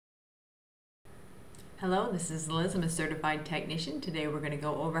Hello, this is Liz. I'm a certified technician. Today we're going to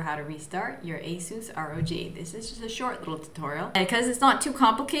go over how to restart your Asus ROG. This is just a short little tutorial. And because it's not too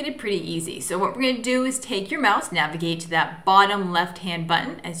complicated, pretty easy. So what we're going to do is take your mouse, navigate to that bottom left-hand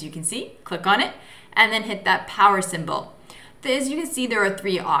button, as you can see, click on it, and then hit that power symbol. As you can see, there are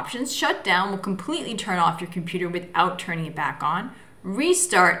three options. Shut down will completely turn off your computer without turning it back on.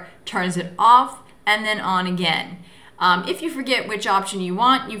 Restart turns it off and then on again. If you forget which option you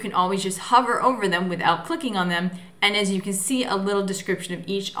want, you can always just hover over them without clicking on them. And as you can see, a little description of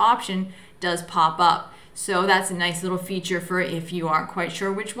each option does pop up. So that's a nice little feature for if you aren't quite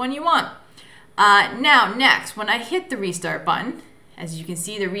sure which one you want. Now, next, when I hit the restart button, as you can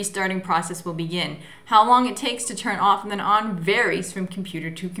see, the restarting process will begin. How long it takes to turn off and then on varies from computer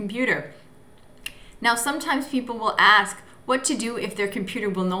to computer. Now, sometimes people will ask what to do if their computer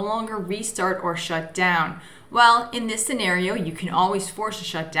will no longer restart or shut down. Well, in this scenario, you can always force a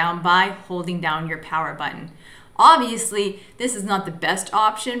shutdown by holding down your power button. Obviously, this is not the best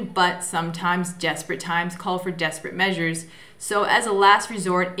option, but sometimes desperate times call for desperate measures. So as a last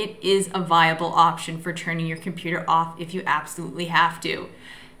resort, it is a viable option for turning your computer off if you absolutely have to.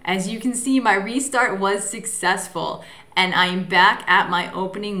 As you can see, my restart was successful, and I am back at my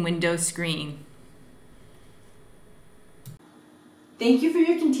opening Windows screen. Thank you for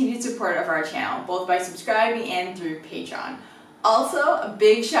your continued support of our channel, both by subscribing and through Patreon. Also, a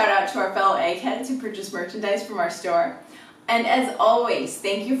big shout out to our fellow eggheads who purchase merchandise from our store. And as always,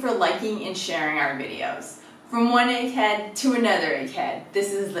 thank you for liking and sharing our videos. From one egghead to another egghead,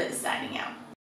 this is Liz signing out.